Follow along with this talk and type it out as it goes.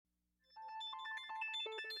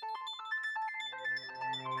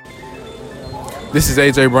This is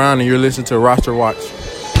AJ Brown, and you're listening to RosterWatch.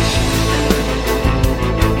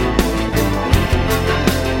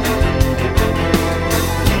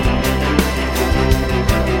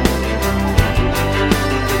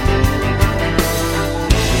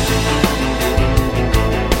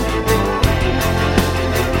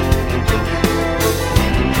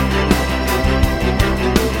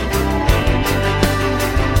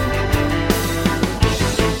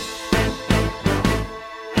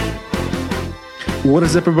 What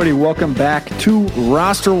is up, everybody? Welcome back to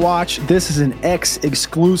Roster Watch. This is an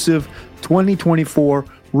X-exclusive 2024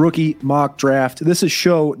 rookie mock draft. This is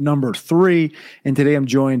show number 3, and today I'm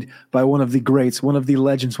joined by one of the greats, one of the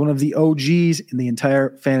legends, one of the OGs in the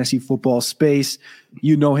entire fantasy football space.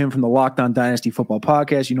 You know him from the Locked On Dynasty Football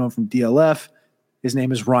Podcast. You know him from DLF. His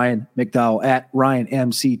name is Ryan McDowell at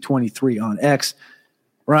RyanMC23 on X.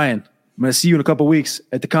 Ryan, I'm going to see you in a couple weeks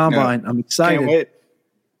at the Combine. I'm excited. Can't wait.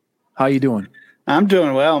 How you doing? I'm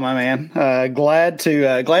doing well, my man. Glad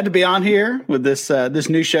to be on here with this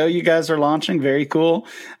new show you guys are launching. Very cool.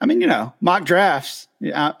 I mean, mock drafts.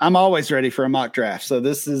 I'm always ready for a mock draft. So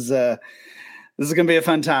this is going to be a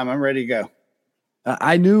fun time. I'm ready to go.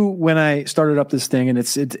 I knew when I started up this thing, and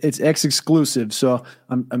it's X exclusive, so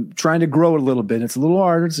I'm trying to grow it a little bit. It's a little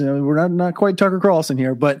hard. We're not quite Tucker Carlson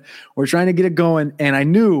here, but we're trying to get it going. And I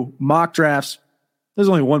knew mock drafts. There's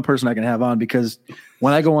only one person I can have on, because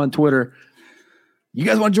when I go on Twitter, you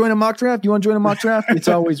guys want to join a mock draft? You want to join a mock draft? It's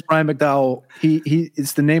always Ryan McDowell.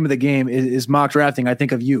 It's the name of the game is mock drafting. I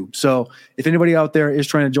think of you. So if anybody out there is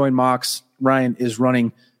trying to join mocks, Ryan is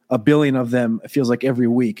running a billion of them. It feels like every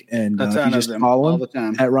week. And if you just follow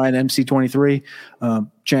him at RyanMC23,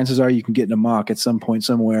 chances are you can get in a mock at some point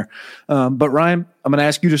somewhere. But Ryan, I'm going to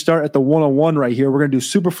ask you to start at the 101 right here. We're going to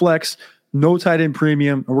do Superflex, no tight end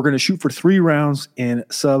premium, and we're going to shoot for 3 rounds in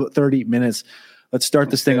sub 30 minutes. Let's start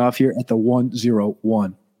this thing off here at the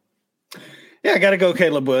 101. Yeah, I got to go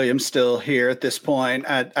Caleb Williams still here at this point.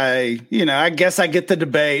 I guess I get the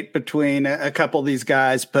debate between a couple of these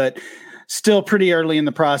guys, but still pretty early in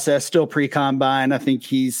the process, still pre-combine. I think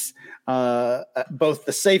he's both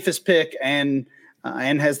the safest pick and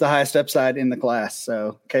has the highest upside in the class.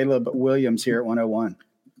 So Caleb Williams here at 101.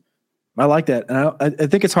 I like that. And I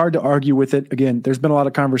think it's hard to argue with it. Again, there's been a lot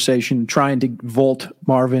of conversation trying to vault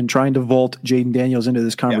Marvin, trying to vault Jaden Daniels into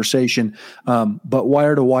this conversation. Yeah. But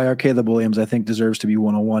wire to wire, Caleb Williams, I think, deserves to be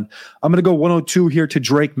 101. I'm going to go 102 here to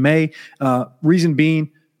Drake May. Reason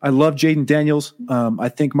being, I love Jaden Daniels. I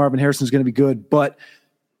think Marvin Harrison is going to be good, but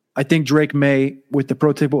I think Drake May, with the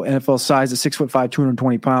prototypical NFL size at 6'5",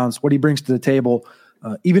 220 pounds, what he brings to the table,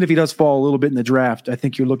 even if he does fall a little bit in the draft, I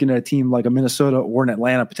think you're looking at a team like a Minnesota or an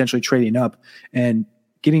Atlanta potentially trading up, and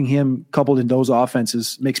getting him coupled in those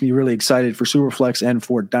offenses makes me really excited for Superflex and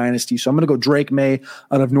for Dynasty. So I'm going to go Drake May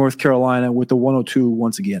out of North Carolina with the 102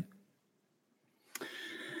 once again.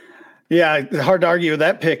 Yeah, hard to argue with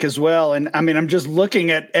that pick as well. And I mean, I'm just looking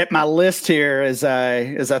at my list here as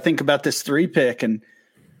I think about this 3 pick, and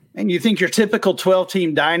you think your typical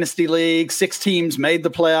 12-team Dynasty league, 6 teams made the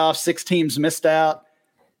playoffs, 6 teams missed out.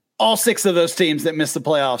 All 6 of those teams that missed the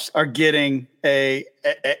playoffs are getting a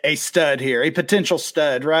stud here, a potential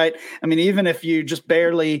stud, right? I mean, even if you just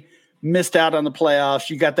barely missed out on the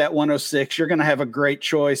playoffs, you got that 106, you're going to have a great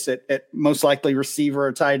choice at most likely receiver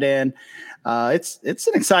or tight end. It's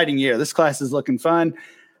an exciting year. This class is looking fun.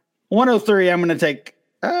 103, I'm going to take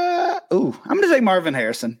Marvin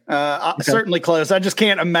Harrison. Okay. Certainly close. I just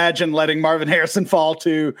can't imagine letting Marvin Harrison fall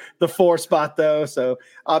to the 4 spot, though. So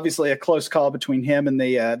obviously a close call between him and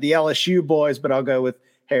the LSU boys, but I'll go with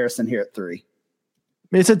Harrison here at 3.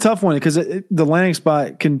 It's a tough one because the landing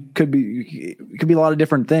spot could be a lot of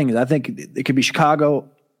different things. I think it could be Chicago,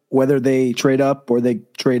 whether they trade up or they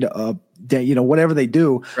trade up, whatever they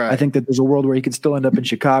do. Right. I think that there's a world where he could still end up in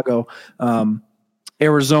Chicago.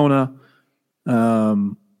 Arizona,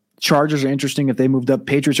 Chargers are interesting if they moved up.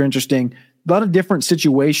 Patriots are interesting. A lot of different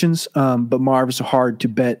situations, but Marv is hard to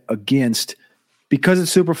bet against because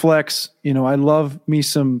it's Superflex. I love me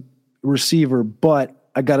some receiver, but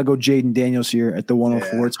I got to go Jaden Daniels here at the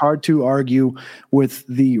 104. Yeah. It's hard to argue with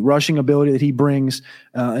the rushing ability that he brings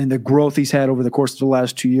and the growth he's had over the course of the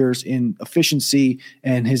last 2 years in efficiency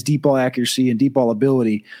and his deep ball accuracy and deep ball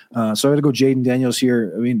ability. So I got to go Jaden Daniels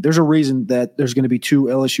here. I mean, there's a reason that there's going to be 2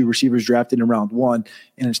 LSU receivers drafted in round 1,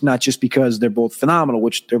 and it's not just because they're both phenomenal,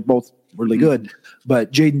 which they're both really good,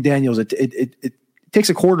 but Jaden Daniels, it takes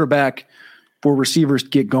a quarterback for receivers to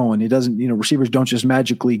get going. It doesn't, receivers don't just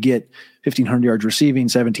magically get 1,500 yards receiving,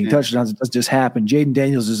 17 touchdowns. It doesn't just happen. Jaden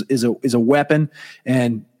Daniels is a weapon,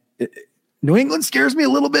 and New England scares me a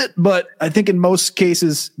little bit, but I think in most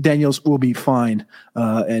cases Daniels will be fine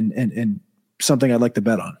and something I'd like to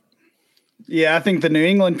bet on. Yeah, I think the New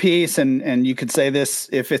England piece, and you could say this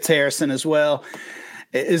if it's Harrison as well,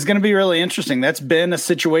 is going to be really interesting. That's been a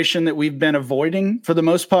situation that we've been avoiding for the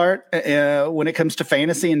most part when it comes to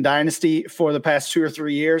fantasy and dynasty for the past 2 or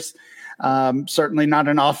 3 years. Certainly not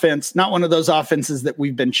an offense, not one of those offenses that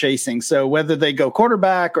we've been chasing. So whether they go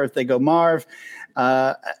quarterback or if they go Marv,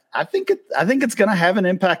 I think it's going to have an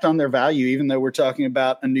impact on their value, even though we're talking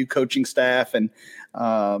about a new coaching staff and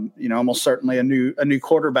almost certainly a new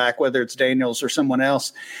quarterback, whether it's Daniels or someone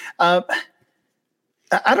else.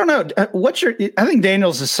 I don't know. I think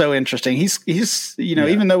Daniels is so interesting. He's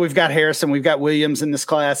even though we've got Harrison, we've got Williams in this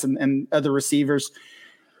class and other receivers,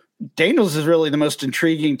 Daniels is really the most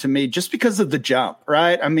intriguing to me just because of the jump,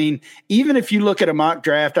 right? I mean, even if you look at a mock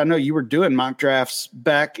draft, I know you were doing mock drafts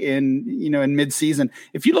back in midseason.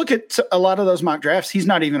 If you look at a lot of those mock drafts, he's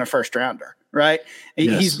not even a first rounder, right?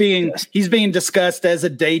 Yes, he's being discussed as a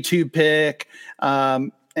day 2 pick.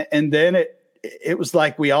 And then it was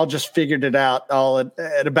like we all just figured it out all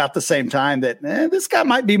at about the same time that this guy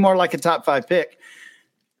might be more like a top 5 pick.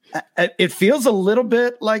 It feels a little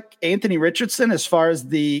bit like Anthony Richardson as far as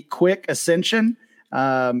the quick ascension.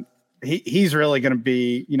 He's really going to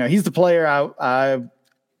be, he's the player I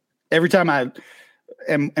every time I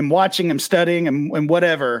am watching him, studying and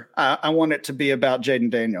whatever, I want it to be about Jaden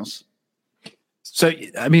Daniels. So,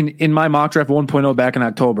 I mean, in my mock draft 1.0 back in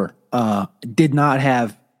October, did not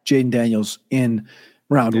have Jaden Daniels in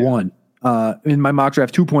round 1. In my mock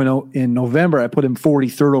draft 2.0 in November, I put him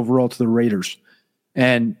 43rd overall to the Raiders.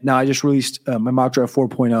 And now I just released my mock draft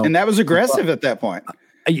 4.0. And that was aggressive at that point.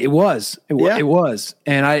 It was. It was.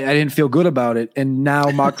 And I didn't feel good about it. And now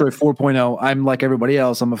mock draft 4.0, I'm like everybody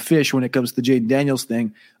else. I'm a fish when it comes to the Jaden Daniels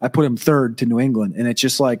thing. I put him 3rd to New England. And it's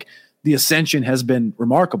just like the ascension has been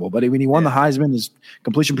remarkable. But when he won the Heisman, his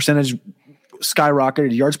completion percentage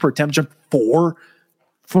skyrocketed, yards per attempt jumped 4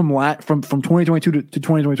 from 2022 to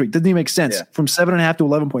 2023. Doesn't even make sense. Yeah. From 7.5 to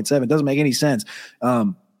 11.7. Doesn't make any sense.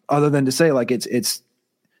 Other than to say like it's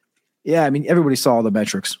I mean, everybody saw the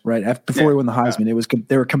metrics, right? Before he won the Heisman,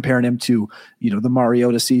 they were comparing him to, the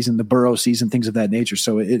Mariota season, the Burrow season, things of that nature.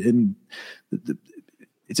 So it's in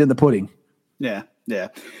the pudding. Yeah. Yeah.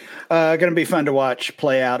 Going to be fun to watch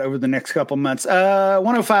play out over the next couple months.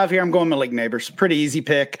 105 here. I'm going Malik Neighbors. Pretty easy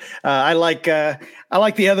pick. I like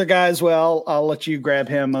the other guy as well. I'll let you grab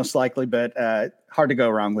him most likely, but hard to go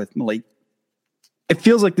wrong with Malik. It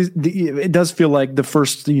feels like it does feel like the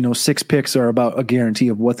first 6 picks are about a guarantee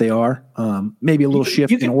of what they are. Maybe a little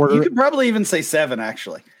shift in order. You could probably even say 7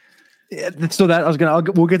 actually. Yeah, so that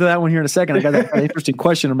we'll get to that one here in a second. I got an interesting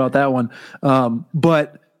question about that one.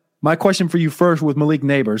 But my question for you first with Malik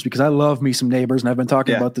Neighbors, because I love me some Neighbors, and I've been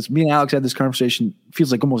talking about this. Me and Alex had this conversation.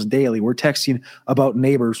 Feels like almost daily. We're texting about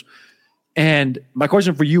Neighbors, and my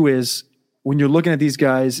question for you is: when you're looking at these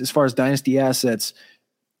guys as far as dynasty assets,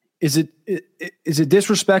 is it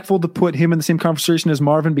disrespectful to put him in the same conversation as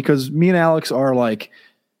Marvin? Because me and Alex are like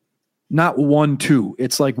not 1-2.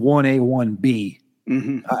 It's like 1A, 1B.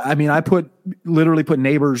 Mm-hmm. I mean, I literally put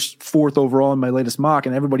Neighbors 4th overall in my latest mock,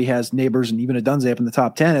 and everybody has Neighbors and even a Dunze up in the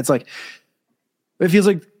top 10. It's like, it feels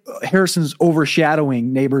like Harrison's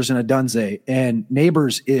overshadowing Neighbors and a Dunze, and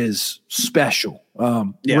Neighbors is special.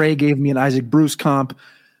 Ray gave me an Isaac Bruce comp.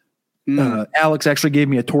 Alex actually gave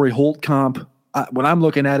me a Torrey Holt comp. When I'm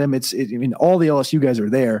looking at him, I mean, all the LSU guys are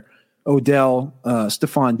there. Odell,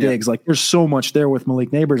 Stephon Diggs. Like, there's so much there with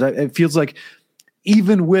Malik Neighbors. It feels like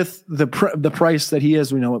even with the price that he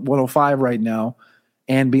is, at 105 right now,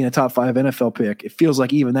 and being a top 5 NFL pick, it feels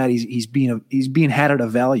like even that he's being had at a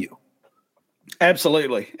value.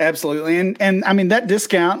 Absolutely, and I mean that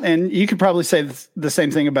discount, and you could probably say the same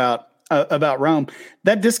thing about Rome.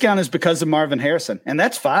 That discount is because of Marvin Harrison, and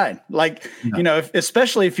that's fine. Like,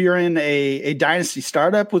 especially if you're in a dynasty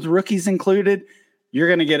startup with rookies included, you're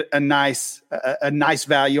going to get a nice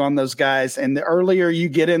value on those guys. And the earlier you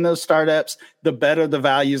get in those startups, the better the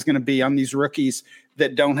value is going to be on these rookies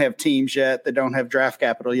that don't have teams yet, that don't have draft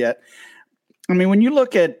capital yet. I mean, when you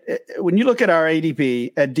look at our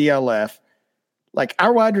ADP at DLF, like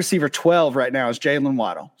our wide receiver 12 right now is Jalen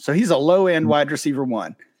Waddle. So he's a low end wide receiver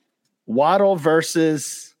 1. Waddle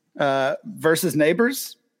versus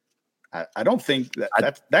Neighbors. I don't think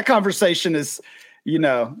that conversation is,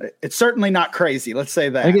 it's certainly not crazy. Let's say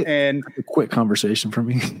that. And a quick conversation for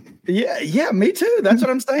me. Yeah, me too. That's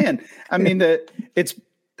what I'm saying. I mean,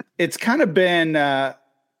 it's kind of been. I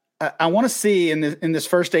want to see in this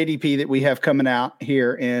first ADP that we have coming out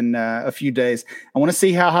here in a few days. I want to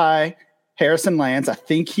see how high Harrison lands. I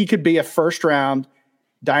think he could be a first round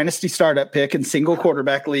dynasty startup pick in single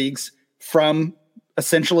quarterback leagues from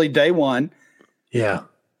essentially day 1. Yeah.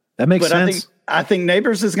 That makes sense. I think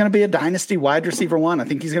Neighbors is going to be a dynasty wide receiver 1. I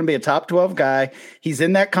think he's going to be a top 12 guy. He's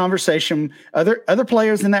in that conversation. Other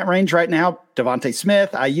players in that range right now, Devontae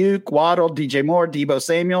Smith, Ayuk, Waddle, DJ Moore, Deebo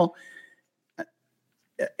Samuel.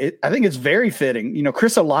 I think it's very fitting.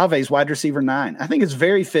 Chris Olave is wide receiver 9. I think it's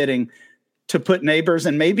very fitting to put Neighbors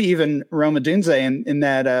and maybe even Rome Odunze in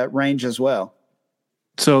that range as well.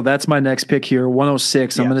 So that's my next pick here,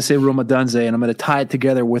 106. I'm going to say Rome Odunze, and I'm going to tie it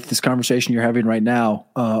together with this conversation you're having right now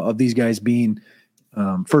of these guys being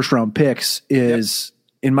first-round picks is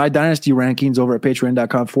in my dynasty rankings over at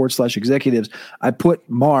patreon.com/executives, I put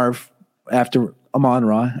Marv after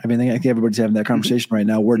Amon-Ra. I think everybody's having that conversation right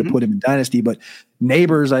now, where to put him in dynasty. But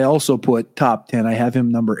Neighbors, I also put top 10. I have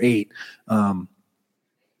him number 8,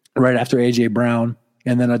 right after A.J. Brown.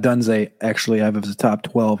 And then Odunze, actually, I have as a top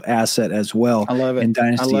 12 asset as well. I love it. In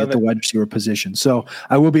dynasty at the wide receiver position. So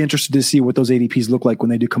I will be interested to see what those ADPs look like when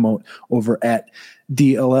they do come out over at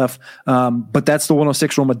DLF. But that's the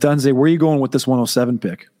 106 Rome Odunze. Where are you going with this 107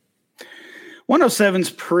 pick? 107's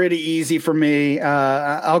pretty easy for me.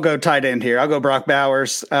 I'll go tight end here. I'll go Brock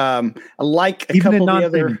Bowers. I like a couple of the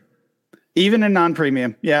other, even in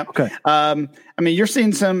non-premium. Yeah. Okay. You're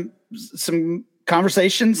seeing some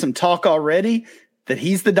conversation, some talk already that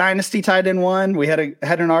he's the dynasty tight end 1. We had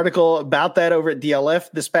an article about that over at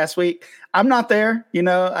DLF this past week. I'm not there.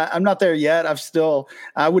 I'm not there yet.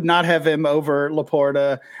 I would not have him over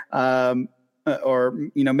Laporta, or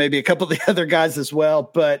maybe a couple of the other guys as well.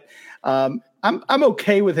 But I'm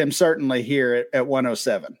okay with him certainly here at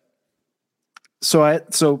 107.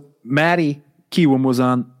 So Matty Kiewum was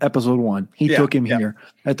on episode 1. He took him here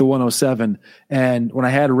at the 107. And when I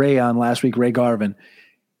had Ray on last week, Ray Garvin,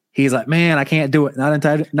 he's like, man, I can't do it. Not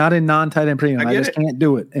in non-tight end premium. I just can't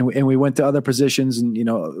do it. And we went to other positions, and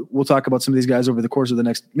we'll talk about some of these guys over the course of the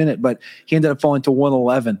next minute. But he ended up falling to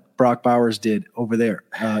 111. Brock Bowers did over there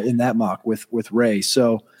in that mock with Ray.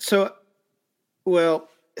 So well,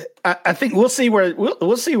 I think we'll see where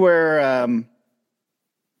we'll see where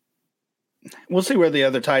the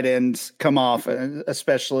other tight ends come off,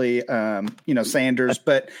 especially Sanders.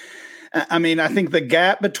 But I think the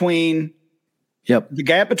gap between. The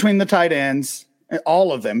gap between the tight ends,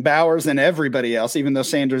 all of them, Bowers and everybody else, even though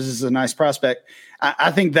Sanders is a nice prospect, I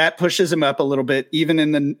think that pushes him up a little bit, even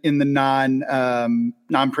in the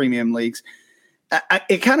non-premium leagues.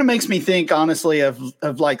 It kind of makes me think, honestly, of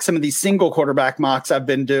like some of these single quarterback mocks I've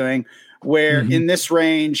been doing, where in this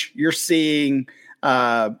range you're seeing,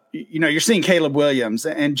 you're seeing Caleb Williams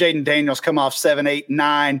and Jaden Daniels come off 7, 8,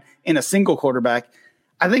 9 in a single quarterback.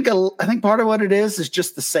 I think part of what it is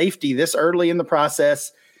just the safety this early in the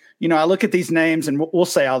process. I look at these names, and we'll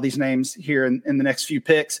say all these names here in the next few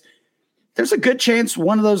picks. There's a good chance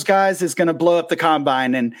one of those guys is going to blow up the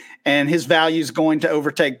combine, and his value is going to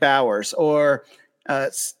overtake Bowers, or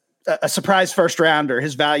a surprise first rounder.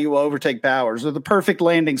 His value will overtake Bowers, or the perfect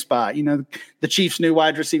landing spot. The Chiefs' new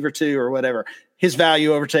wide receiver 2 or whatever. His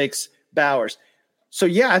value overtakes Bowers. So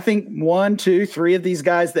I think 1, 2, 3 of these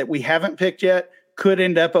guys that we haven't picked yet could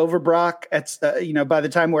end up over Brock at by the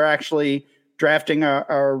time we're actually drafting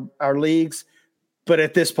our leagues. But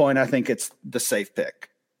at this point, I think it's the safe pick.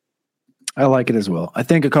 I like it as well. I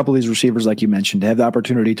think a couple of these receivers, like you mentioned, have the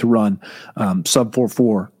opportunity to run sub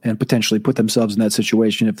 4.4 and potentially put themselves in that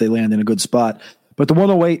situation if they land in a good spot. But the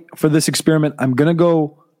 108 for this experiment, I'm going to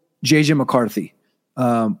go JJ McCarthy.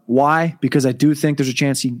 Why? Because I do think there's a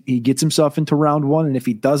chance he gets himself into round 1. And if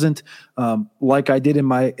he doesn't, like I did in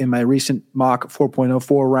my recent mock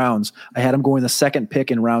 4.04 rounds, I had him going the second pick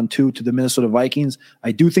in round 2 to the Minnesota Vikings.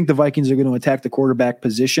 I do think the Vikings are going to attack the quarterback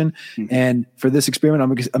position. And for this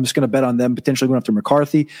experiment, I'm just going to bet on them potentially going after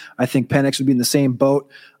McCarthy. I think Penix would be in the same boat.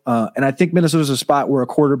 And I think Minnesota's a spot where a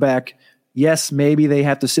quarterback, yes, maybe they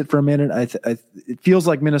have to sit for a minute. It feels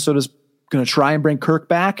like Minnesota's going to try and bring Kirk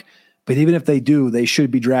back. But even if they do, they should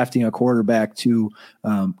be drafting a quarterback to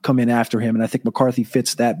come in after him. And I think McCarthy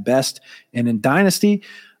fits that best. And in Dynasty,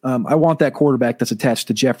 I want that quarterback that's attached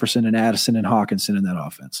to Jefferson and Addison and Hawkinson in that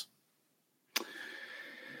offense.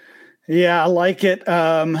 Yeah, I like it.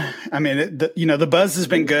 The buzz has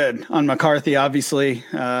been good on McCarthy, obviously.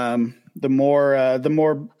 The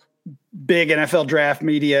more big NFL draft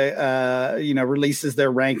media, releases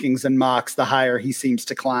their rankings and mocks, the higher he seems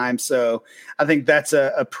to climb. So I think that's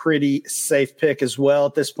a pretty safe pick as well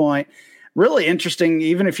at this point. Really interesting.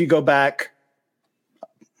 Even if you go back,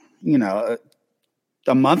 a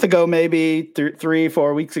month ago, maybe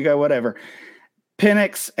 3-4 weeks ago, whatever,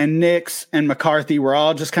 Penix and Nix and McCarthy were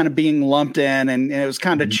all just kind of being lumped in, and it was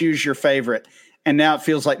kind of choose your favorite. And now it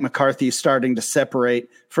feels like McCarthy is starting to separate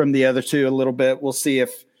from the other two a little bit. We'll see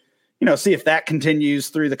if that continues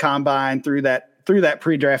through the combine, through that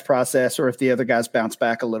pre-draft process, or if the other guys bounce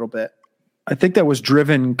back a little bit. I think that was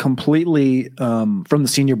driven completely from the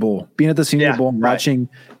Senior Bowl. Being at the Senior Bowl and watching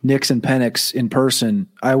Nix and Penix in person,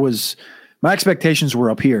 my expectations were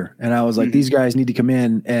up here, and I was like, these guys need to come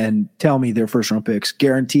in and tell me they're first-round picks,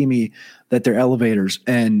 guarantee me that they're elevators,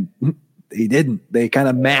 and they didn't. They kind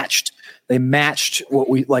of matched. They matched what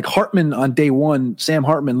we like. Hartman on day one, Sam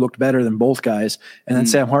Hartman looked better than both guys, and then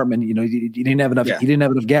Sam Hartman, he didn't have enough. He didn't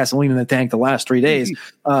have enough gasoline in the tank the last 3 days,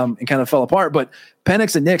 and kind of fell apart. But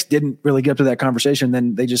Penix and Nix didn't really get up to that conversation.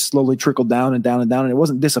 Then they just slowly trickled down and down and down, and it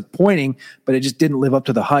wasn't disappointing, but it just didn't live up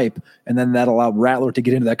to the hype. And then that allowed Rattler to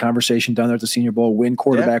get into that conversation down there at the Senior Bowl, win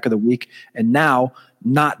quarterback of the week, and now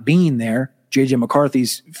not being there, J.J.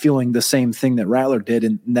 McCarthy's feeling the same thing that Rattler did,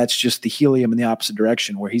 and that's just the helium in the opposite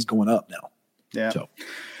direction where he's going up now. Yeah. So.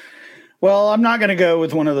 Well, I'm not going to go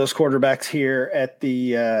with one of those quarterbacks here at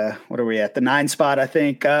the what are we at? The 9 spot, I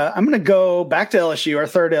think. I'm going to go back to LSU, our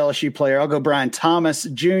third LSU player. I'll go Brian Thomas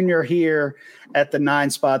Jr. here at the 9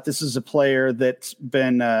 spot. This is a player that's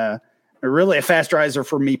been really a fast riser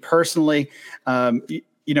for me personally.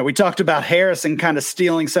 We talked about Harrison kind of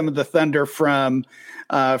stealing some of the thunder from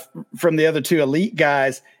the other 2 elite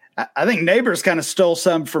guys. I think Neighbors kind of stole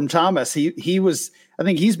some from Thomas. I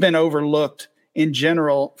think he's been overlooked in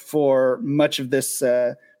general for much of the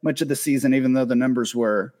season, even though the numbers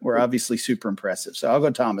were obviously super impressive. So I'll go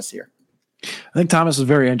Thomas here. I think Thomas is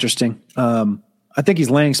very interesting. I think he's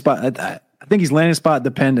landing spot. I think he's landing spot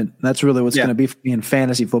dependent. That's really what's going to be for me in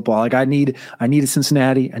fantasy football. Like I need a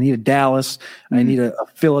Cincinnati, I need a Dallas, I need a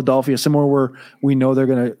Philadelphia, somewhere where we know they're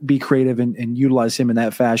going to be creative and utilize him in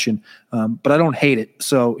that fashion. But I don't hate it.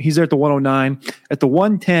 So he's there at the 109. At the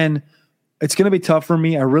 110, it's going to be tough for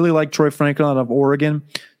me. I really like Troy Franklin out of Oregon,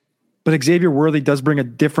 but Xavier Worthy does bring a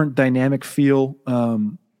different dynamic feel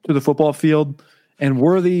to the football field. And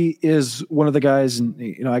Worthy is one of the guys,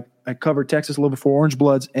 and I covered Texas a little before Orange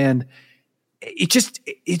Bloods, and it's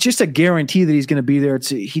just a guarantee that he's going to be there.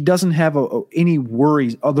 He doesn't have any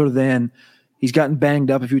worries other than he's gotten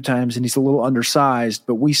banged up a few times and he's a little undersized.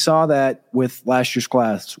 But we saw that with last year's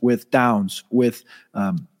class, with Downs, with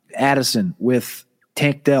Addison, with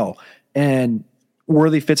Tank Dell, and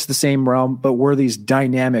Worthy fits the same realm. But Worthy's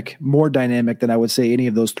more dynamic than I would say any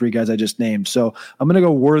of those 3 guys I just named. So I'm going to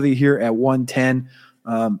go Worthy here at 110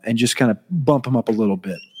 and just kind of bump him up a little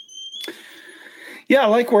bit. Yeah, I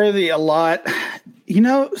like Worthy a lot.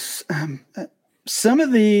 Some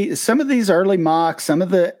of these early mocks, some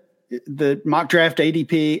of the mock draft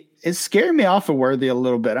ADP is scaring me off of Worthy a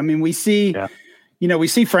little bit. I mean, we see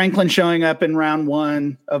Franklin showing up in round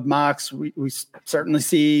 1 of mocks. We certainly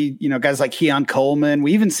see, guys like Keon Coleman.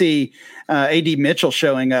 We even see AD Mitchell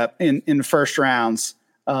showing up in the first rounds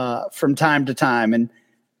from time to time. And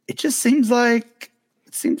it just seems like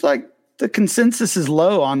the consensus is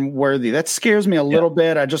low on Worthy. That scares me a little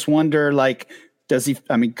bit. I just wonder,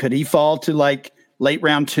 could he fall to late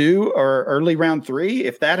round 2 or early round 3?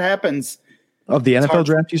 If that happens, of the NFL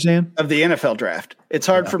draft, you saying? Of the NFL draft, it's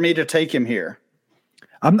hard for me to take him here.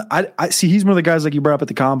 I see. He's one of the guys like you brought up at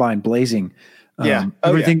the combine, blazing.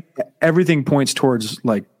 Everything points towards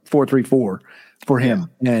 4.34 for him.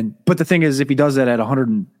 Yeah. But the thing is, if he does that at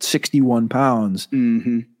 161 pounds,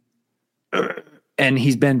 and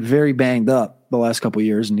he's been very banged up the last couple of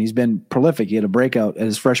years, and he's been prolific. He had a breakout at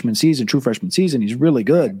his true freshman season. He's really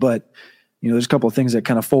good, but there's a couple of things that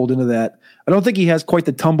kind of fold into that. I don't think he has quite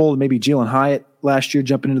the tumble maybe Jalen Hyatt last year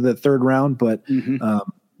jumping into the 3rd round, but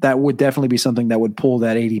that would definitely be something that would pull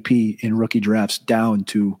that ADP in rookie drafts down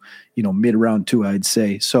to, mid round 2, I'd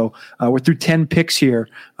say. So we're through 10 picks here.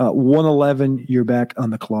 111, you're back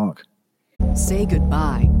on the clock. Say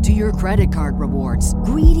goodbye to your credit card rewards.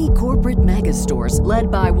 Greedy corporate mega stores, led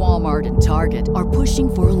by Walmart and Target, are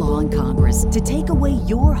pushing for a law in Congress to take away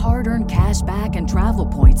your hard-earned cash back and travel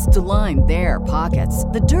points to line their pockets.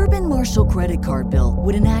 The Durbin-Marshall credit card bill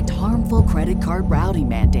would enact harmful credit card routing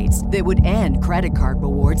mandates that would end credit card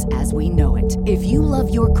rewards as we know it. If you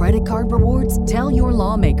love your credit card rewards, tell your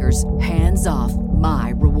lawmakers, hands off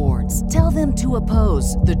my rewards. Tell them to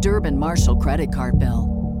oppose the Durbin-Marshall credit card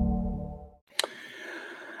bill.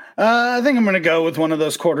 I think I'm going to go with one of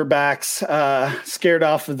those quarterbacks, scared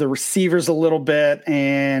off of the receivers a little bit.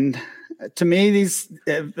 And to me, these,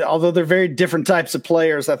 although they're very different types of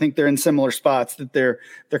players, I think they're in similar spots, that they're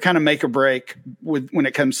kind of make or break when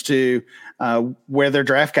it comes to where their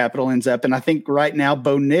draft capital ends up. And I think right now,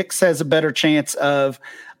 Bo Nix has a better chance of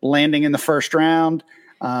landing in the 1st round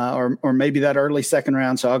or maybe that early 2nd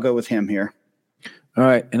round. So I'll go with him here. All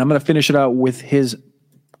right. And I'm going to finish it out with his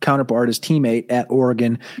counterpart, his teammate at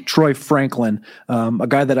Oregon, Troy Franklin, a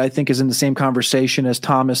guy that I think is in the same conversation as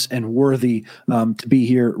Thomas and Worthy to be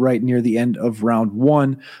here right near the end of round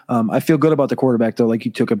one. I feel good about the quarterback, though, like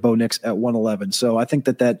you took at Bo Nix at 111. So I think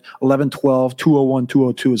that 11-12, 201,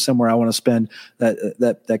 202 is somewhere I want to spend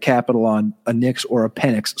that capital on a Nix or a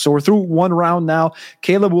Penix. So we're through one round now.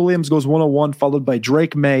 Caleb Williams goes 101, followed by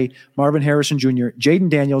Drake May, Marvin Harrison Jr., Jaden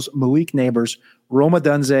Daniels, Malik Neighbors. Roma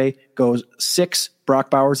Dunze goes 6, Brock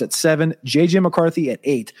Bowers at 7, J.J. McCarthy at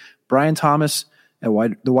 8, Brian Thomas, the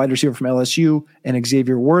wide receiver from LSU, and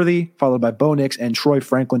Xavier Worthy, followed by Bo Nix and Troy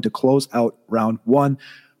Franklin to close out round one.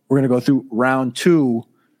 We're going to go through round two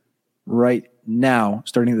right now,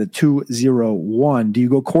 starting at the 2-0-1. Do you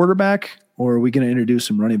go quarterback, or are we going to introduce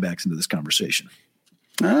some running backs into this conversation?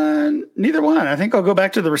 Neither one. I think I'll go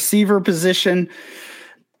back to the receiver position.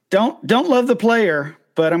 Don't love the player,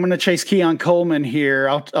 but I'm going to chase Keon Coleman here.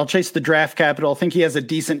 I'll chase the draft capital. I think he has a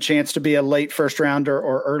decent chance to be a late first rounder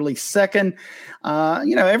or early second.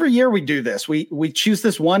 Every year we do this. We choose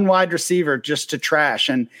this one wide receiver just to trash,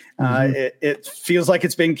 and it feels like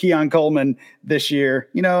it's been Keon Coleman this year.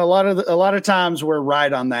 A lot of times we're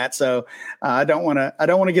right on that. So I don't want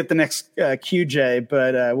to get the next QJ,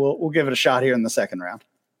 but we'll give it a shot here in the second round.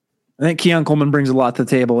 I think Keon Coleman brings a lot to the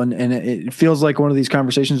table, and it feels like one of these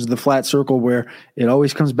conversations of the flat circle where it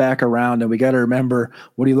always comes back around, and we got to remember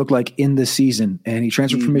what he looked like in the season. And he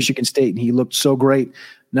transferred from Michigan State, and he looked so great.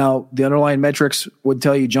 Now, the underlying metrics would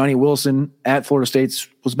tell you Johnny Wilson at Florida State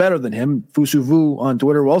was better than him. Fusu Vu on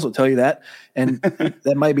Twitter will also tell you that, and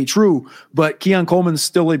that might be true. But Keon Coleman's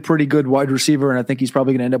still a pretty good wide receiver, and I think he's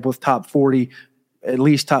probably going to end up with top 40, at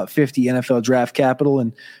least top 50 NFL draft capital,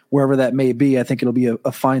 and wherever that may be, I think it'll be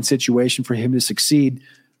a fine situation for him to succeed.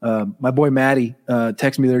 My boy Matty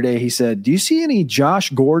texted me the other day. He said, "Do you see any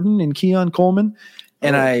Josh Gordon and Keon Coleman?"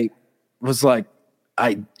 And I was like,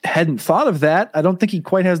 I hadn't thought of that. I don't think he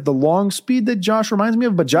quite has the long speed that Josh reminds me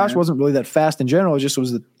of, but Josh wasn't really that fast in general. It just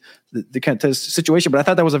was the kind of situation. But I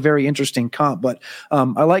thought that was a very interesting comp. But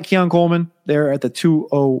I like Keon Coleman there at the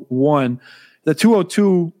 201. The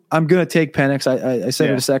 202, I'm going to take Penix. I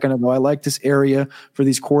said it a second ago. I like this area for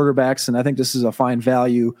these quarterbacks, and I think this is a fine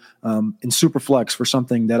value in Superflex for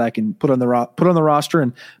something that I can put on the roster.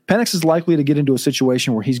 And Penix is likely to get into a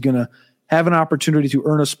situation where he's going to have an opportunity to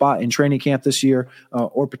earn a spot in training camp this year,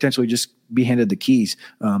 or potentially just be handed the keys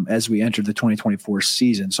as we enter the 2024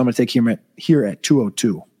 season. So I'm going to take him here at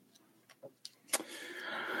 202.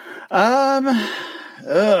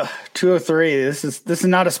 203. This is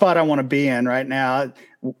not a spot I want to be in right now.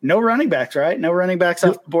 No running backs, right? No running backs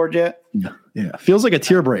off the board yet. Yeah. Feels like a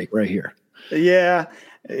tier break right here. Yeah,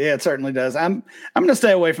 it certainly does. I'm going to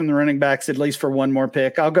stay away from the running backs at least for one more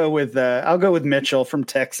pick. I'll go with Mitchell from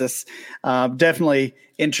Texas. Definitely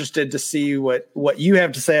interested to see what you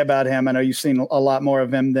have to say about him. I know you've seen a lot more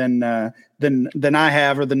of him than I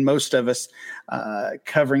have, or than most of us,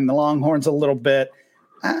 covering the Longhorns a little bit.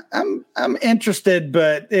 I'm interested,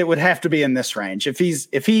 but it would have to be in this range. If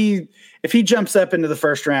he jumps up into the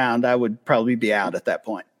first round, I would probably be out at that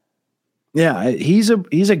point. Yeah, he's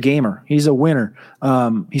a gamer. He's a winner.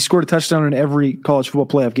 He scored a touchdown in every college football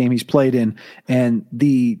playoff game he's played in, and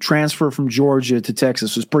the transfer from Georgia to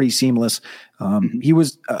Texas was pretty seamless. He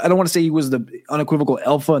was, I don't want to say he was the unequivocal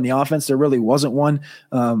alpha in the offense. There really wasn't one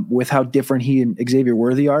with how different he and Xavier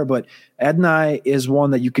Worthy are, but Adonai is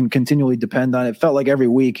one that you can continually depend on. It felt like every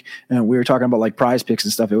week, and we were talking about like prize picks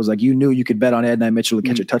and stuff. It was like you knew you could bet on Adonai Mitchell to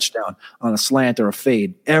catch a touchdown on a slant or a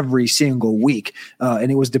fade every single week,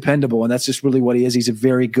 and it was dependable, and that's just really what he is. He's a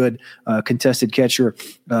very good contested catcher,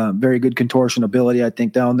 very good contortion ability, I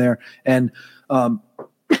think, down there. And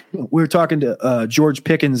we were talking to George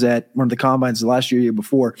Pickens at one of the combines last year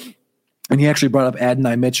before, and he actually brought up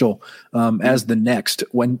Adonai Mitchell as the next.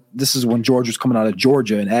 This is when George was coming out of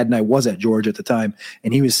Georgia, and Adonai was at Georgia at the time,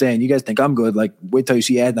 and he was saying, "You guys think I'm good? Like, wait till you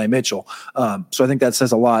see Adonai Mitchell." So I think that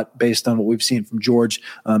says a lot based on what we've seen from George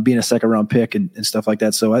being a second round pick and stuff like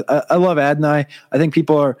that. So I love Adonai. I think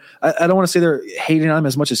people are. I don't want to say they're hating on him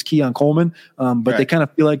as much as Keon Coleman, but they kind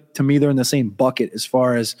of feel like, to me, they're in the same bucket as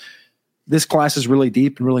far as this class is really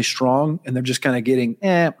deep and really strong, and they're just kind of getting,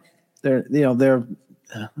 they're.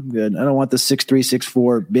 I'm good. I don't want the 6'3",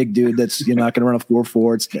 6'4" big dude that's not going to run a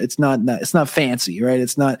 4.4. It's not fancy, right?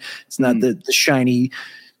 It's not the shiny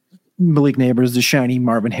Malik Neighbors, the shiny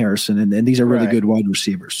Marvin Harrison, and these are really good wide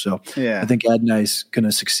receivers. So I think Adonai's going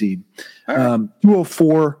to succeed.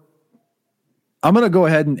 204. I'm going to go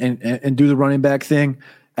ahead and do the running back thing.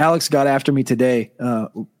 Alex got after me today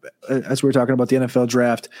as we were talking about the NFL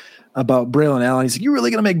draft about Braylon Allen. He's like, "You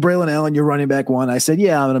really going to make Braylon Allen your running back one?" I said,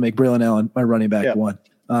 "Yeah, I'm going to make Braylon Allen my running back one."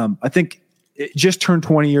 I think just turned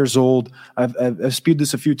 20 years old. I've spewed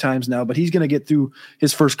this a few times now, but he's going to get through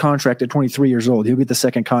his first contract at 23 years old. He'll get the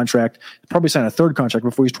second contract, probably sign a third contract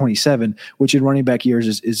before he's 27, which in running back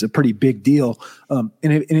years is a pretty big deal. And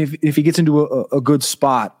if he gets into a good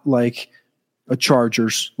spot, like a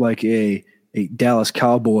Chargers, like a Dallas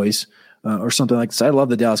Cowboys, or something like this. I love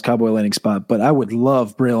the Dallas Cowboy landing spot, but I would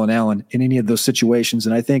love Braylon Allen in any of those situations.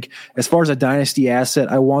 And I think as far as a dynasty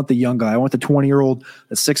asset, I want the young guy. I want the 20-year-old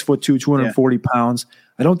that's 6'2", 240 pounds.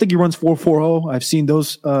 I don't think he runs 4.40. I've seen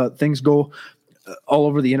those things go all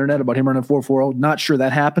over the internet about him running 4.40. Not sure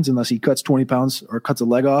that happens unless he cuts 20 pounds or cuts a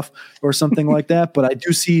leg off or something like that. But I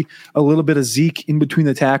do see a little bit of Zeke in between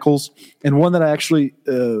the tackles, and one that I actually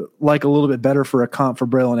like a little bit better for a comp for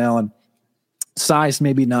Braylon Allen. Size,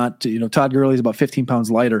 maybe not. Todd Gurley is about 15 pounds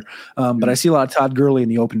lighter, but I see a lot of Todd Gurley in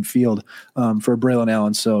the open field for Braylon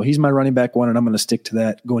Allen. So he's my running back one, and I'm going to stick to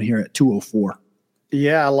that going here at 204.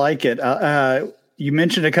 Yeah, I like it. You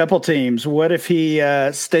mentioned a couple teams. What if he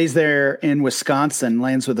stays there in Wisconsin,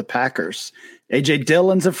 lands with the Packers? A.J.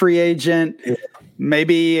 Dillon's a free agent. Yeah.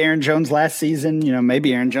 Maybe Aaron Jones last season.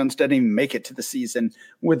 Maybe Aaron Jones doesn't even make it to the season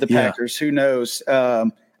with the Packers. Who knows? I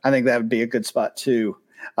think that would be a good spot too.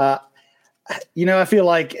 I feel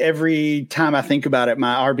like every time I think about it,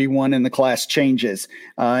 my RB1 in the class changes,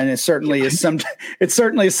 and it certainly is. It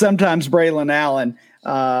certainly is sometimes Braylon Allen.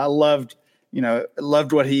 I loved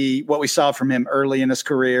what we saw from him early in his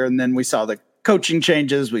career, and then we saw the coaching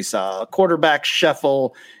changes. We saw a quarterback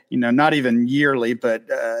shuffle. Not even yearly, but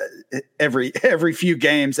every few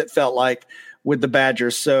games it felt like with the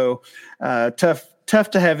Badgers. So tough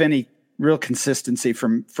to have any real consistency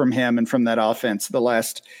from him and from that offense the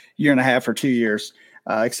last year and a half or 2 years.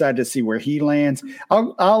 Excited to see where he lands.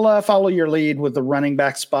 I'll follow your lead with the running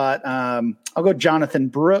back spot. I'll go Jonathan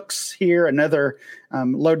Brooks here, another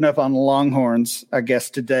loading up on Longhorns, I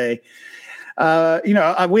guess, today. We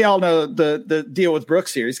all know the deal with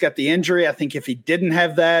Brooks here. He's got the injury. I think if he didn't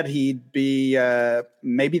have that, he'd be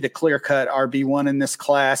maybe the clear-cut RB1 in this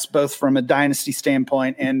class, both from a dynasty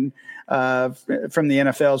standpoint and from the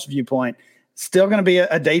NFL's viewpoint. Still going to be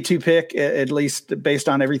a day two pick, at least based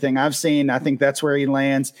on everything I've seen. I think that's where he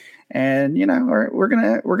lands. And, we're going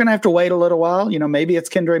to have to wait a little while. Maybe it's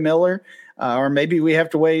Kendre Miller, or maybe we have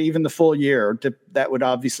to wait even the full year. That would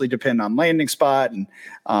obviously depend on landing spot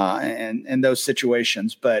and those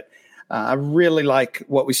situations. But I really like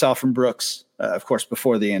what we saw from Brooks, of course,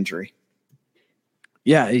 before the injury.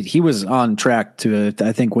 Yeah, he was on track to,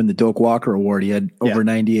 I think, win the Doak Walker Award. He had over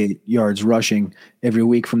 98 yards rushing every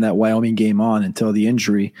week from that Wyoming game on until the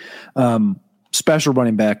injury. Special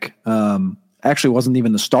running back, actually wasn't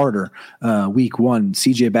even the starter week one.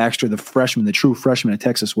 C.J. Baxter, the true freshman at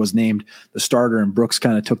Texas, was named the starter, and Brooks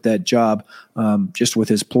kind of took that job just with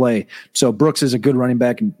his play. So Brooks is a good running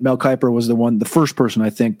back, and Mel Kiper was the first person, I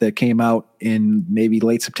think, that came out in maybe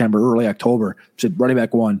late September, early October, said running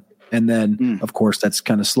back one. And then, of course, that's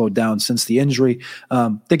kind of slowed down since the injury.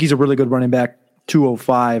 Think he's a really good running back,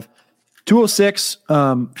 205. 206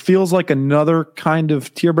 feels like another kind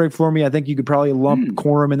of tier break for me. I think you could probably lump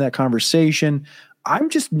Corum in that conversation. I'm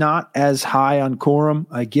just not as high on Corum.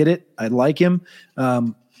 I get it. I like him.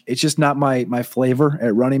 It's just not my flavor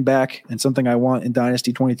at running back, and something I want in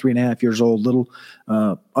Dynasty. 23 and a half years old, little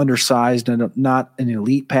undersized, and not an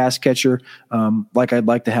elite pass catcher like I'd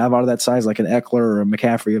like to have out of that size, like an Eckler or a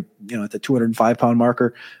McCaffrey, at the 205-pound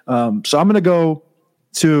marker. So I'm going to go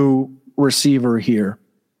to receiver here.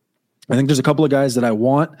 I think there's a couple of guys that I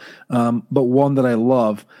want, but one that I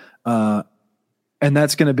love, and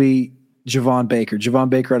that's going to be Javon Baker. Javon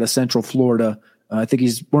Baker out of Central Florida. I think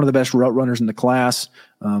he's one of the best route runners in the class.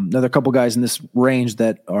 Another couple guys in this range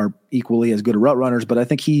that are equally as good route runners, but I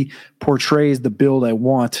think he portrays the build I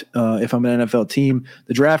want if I'm an NFL team.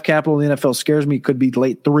 The draft capital in the NFL scares me. It could be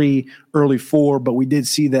late 3, early 4, but we did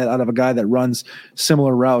see that out of a guy that runs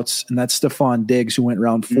similar routes, and that's Stephon Diggs, who went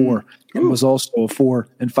round 4 and was also a 4-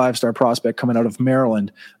 and 5-star prospect coming out of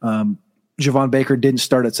Maryland. Javon Baker didn't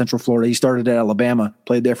start at Central Florida. He started at Alabama,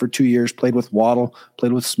 played there for 2 years, played with Waddle,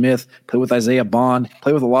 played with Smith, played with Isaiah Bond,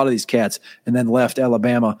 played with a lot of these cats, and then left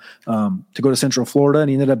Alabama to go to Central Florida, and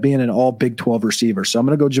he ended up being an all Big 12 receiver. So I'm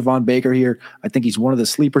going to go Javon Baker here. I think he's one of the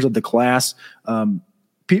sleepers of the class.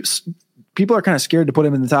 People are kind of scared to put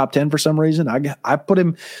him in the top 10 for some reason. I put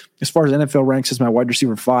him, as far as NFL ranks, as my wide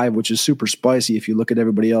receiver 5, which is super spicy if you look at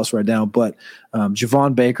everybody else right now. But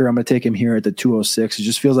Javon Baker, I'm going to take him here at the 206. It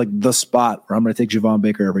just feels like the spot where I'm going to take Javon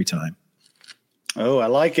Baker every time. Oh, I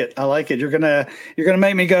like it. You're gonna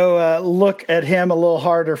make me go look at him a little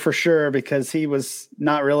harder for sure, because he was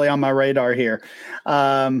not really on my radar here.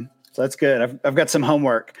 So that's good. I've got some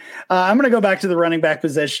homework. I'm going to go back to the running back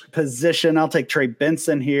position. I'll take Trey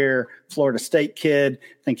Benson here, Florida State kid.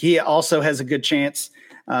 I think he also has a good chance,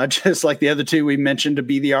 just like the other two we mentioned, to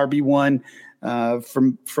be the RB1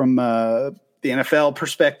 from the NFL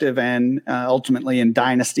perspective and ultimately in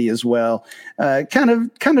dynasty as well. Kind of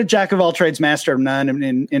jack of all trades, master of none.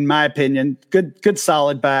 In my opinion, good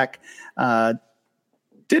solid back.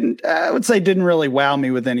 Didn't really wow me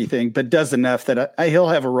with anything, but does enough that he'll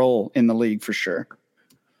have a role in the league for sure.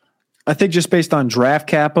 I think just based on draft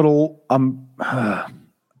capital, no,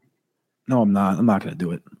 I'm not. I'm not going to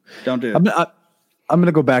do it. Don't do it. I'm going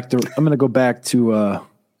to go back to.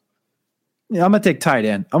 I'm going to take tight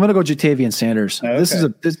end. I'm going to go Jatavian Sanders.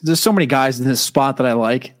 Okay. There's so many guys in this spot that I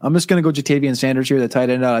like. I'm just going to go Jatavian Sanders here, the tight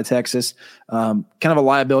end out of Texas. Kind of a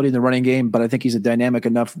liability in the running game, but I think he's a dynamic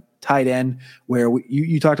enough tight end where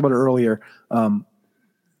you talked about it earlier.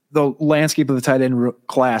 The landscape of the tight end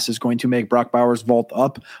class is going to make Brock Bowers vault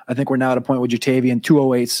up. I think we're now at a point with Jatavian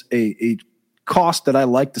 208's a cost that I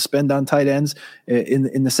like to spend on tight ends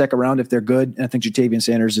in the second round if they're good. And I think Jatavian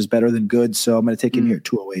Sanders is better than good, so I'm going to take him here at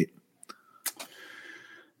 208.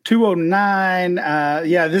 209.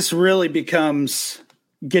 This really becomes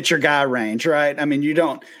get your guy range, right? I mean, you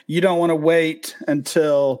don't want to wait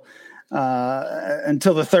until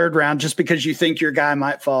the third round just because you think your guy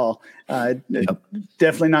might fall.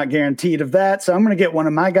 Definitely not guaranteed of that. So I'm going to get one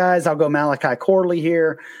of my guys. I'll go Malachi Corley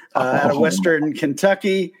here out of Western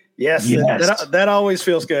Kentucky. Yes. That always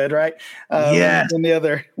feels good, right? When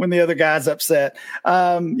the other guy's upset.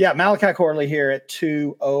 Malachi Corley here at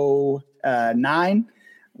 209.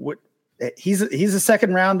 He's a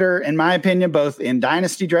second rounder, in my opinion, both in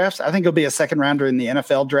dynasty drafts. I think he'll be a second rounder in the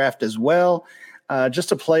NFL draft as well.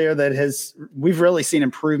 Just a player that we've really seen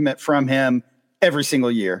improvement from him every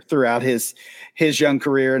single year throughout his young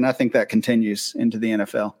career. And I think that continues into the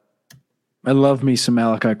NFL. I love me some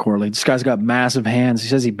Malachi Corley. This guy's got massive hands. He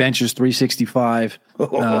says he benches 365.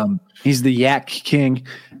 He's the Yak King.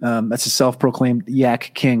 That's a self-proclaimed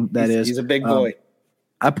Yak King. He's a big boy.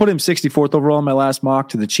 I put him 64th overall in my last mock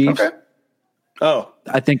to the Chiefs. Okay. Oh,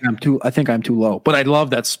 I think I'm too low, but I love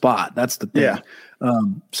that spot. That's the thing. Yeah.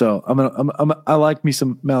 So I like me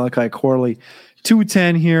some Malachi Corley.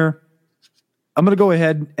 210 here. I'm going to go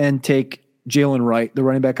ahead and take Jalen Wright, the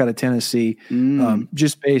running back out of Tennessee,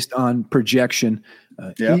 just based on projection.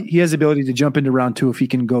 He has the ability to jump into round 2 if he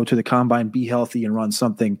can go to the combine, be healthy, and run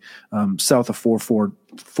something south of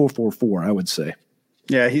 4.44, I would say.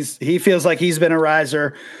 Yeah, he feels like he's been a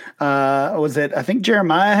riser. I think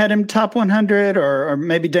Jeremiah had him top 100 or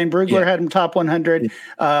maybe Dane Brugler had him top 100.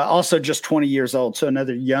 Also just 20 years old, so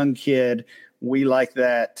another young kid. We like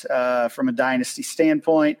that from a dynasty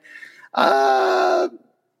standpoint. I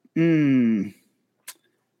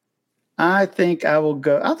think I'll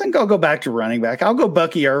go back to running back. I'll go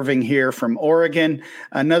Bucky Irving here from Oregon.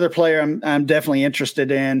 Another player I'm definitely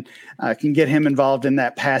interested in. Can get him involved in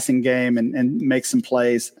that passing game and make some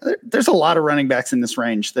plays. There's a lot of running backs in this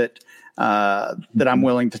range that I'm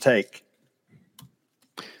willing to take.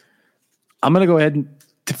 I'm going to go ahead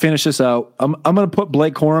to finish this out. I'm going to put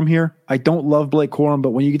Blake Corum here. I don't love Blake Corum, but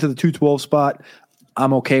when you get to the 212 spot,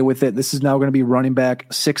 I'm okay with it. This is now going to be running back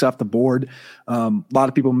 6 off the board. A lot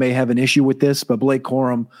of people may have an issue with this, but Blake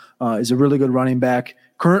Corum is a really good running back.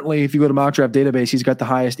 Currently, if you go to Mock Draft Database, he's got the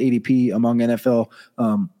highest ADP among NFL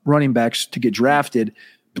running backs to get drafted,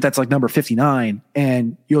 but that's like number 59.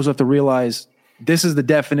 And you also have to realize this is the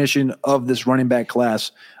definition of this running back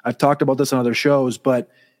class. I've talked about this on other shows, but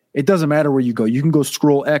it doesn't matter where you go. You can go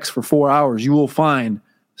scroll X for 4 hours. You will find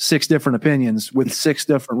 6 different opinions with 6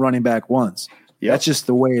 different running back ones. Yep. That's just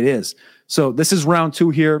the way it is. So this is round 2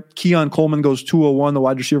 here. Keon Coleman goes 201, the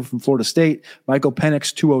wide receiver from Florida State. Michael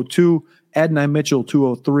Penix, 202. Adonai Mitchell,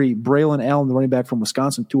 203. Braylon Allen, the running back from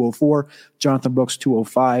Wisconsin, 204. Jonathan Brooks,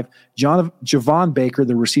 205. Javon Baker,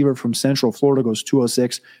 the receiver from Central Florida, goes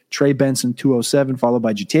 206. Trey Benson, 207, followed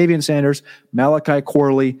by Jatavian Sanders, Malachi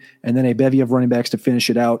Corley, and then a bevy of running backs to finish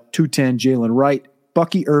it out. 210, Jalen Wright,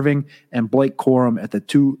 Bucky Irving, and Blake Corum at the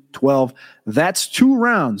 212. That's 2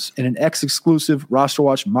 rounds in an X-exclusive Roster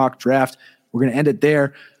Watch mock draft. We're going to end it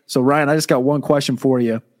there. So, Ryan, I just got one question for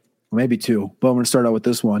you, or maybe 2, but I'm going to start out with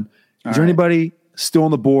this one. Is there anybody still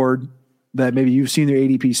on the board that maybe you've seen their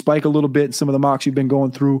ADP spike a little bit in some of the mocks you've been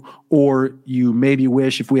going through, or you maybe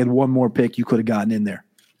wish if we had one more pick you could have gotten in there?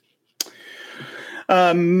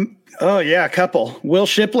 Oh, yeah, a couple. Will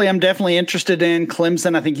Shipley, I'm definitely interested in.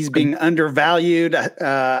 Clemson, I think he's being undervalued.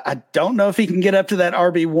 I don't know if he can get up to that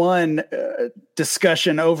RB1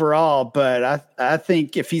 discussion overall, but I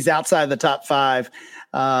think if he's outside the top 5,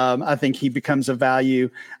 I think he becomes a value.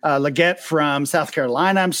 Leggett from South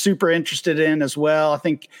Carolina, I'm super interested in as well. I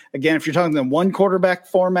think, again, if you're talking the one quarterback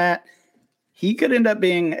format, he could end up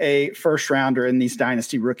being a first rounder in these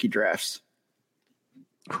dynasty rookie drafts.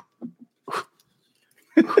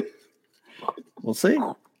 We'll see.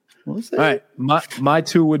 All right. My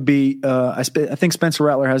 2 would be I think Spencer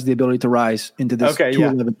Rattler has the ability to rise into this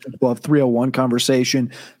 301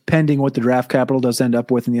 conversation, pending what the draft capital does end up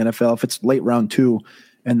with in the NFL. If it's late round 2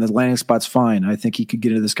 and the landing spot's fine, I think he could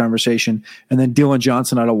get into this conversation. And then Dylan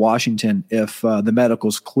Johnson out of Washington, if the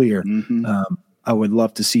medical's clear, I would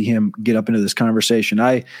love to see him get up into this conversation.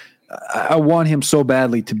 I want him so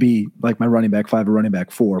badly to be like my running back 5 or running back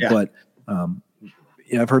 4, but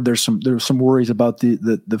I've heard there's some worries about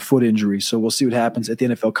the foot injury. So we'll see what happens at the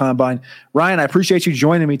NFL Combine. Ryan, I appreciate you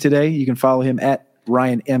joining me today. You can follow him at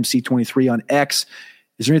RyanMC23 on X.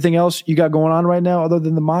 Is there anything else you got going on right now other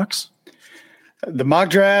than the mocks? The mock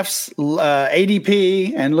drafts,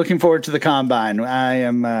 ADP, and looking forward to the Combine. I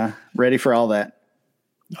am ready for all that.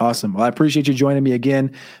 Awesome. Well, I appreciate you joining me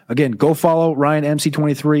again. Again, go follow Ryan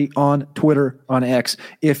MC23 on Twitter, on X,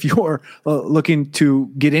 if you're looking to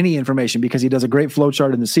get any information, because he does a great flow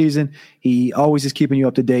chart in the season. He always is keeping you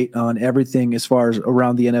up to date on everything as far as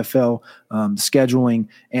around the NFL, scheduling,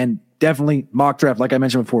 and definitely mock draft. Like I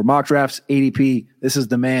mentioned before, mock drafts, ADP. This is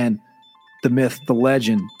the man, the myth, the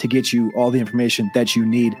legend to get you all the information that you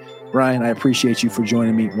need. Ryan, I appreciate you for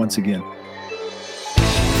joining me once again.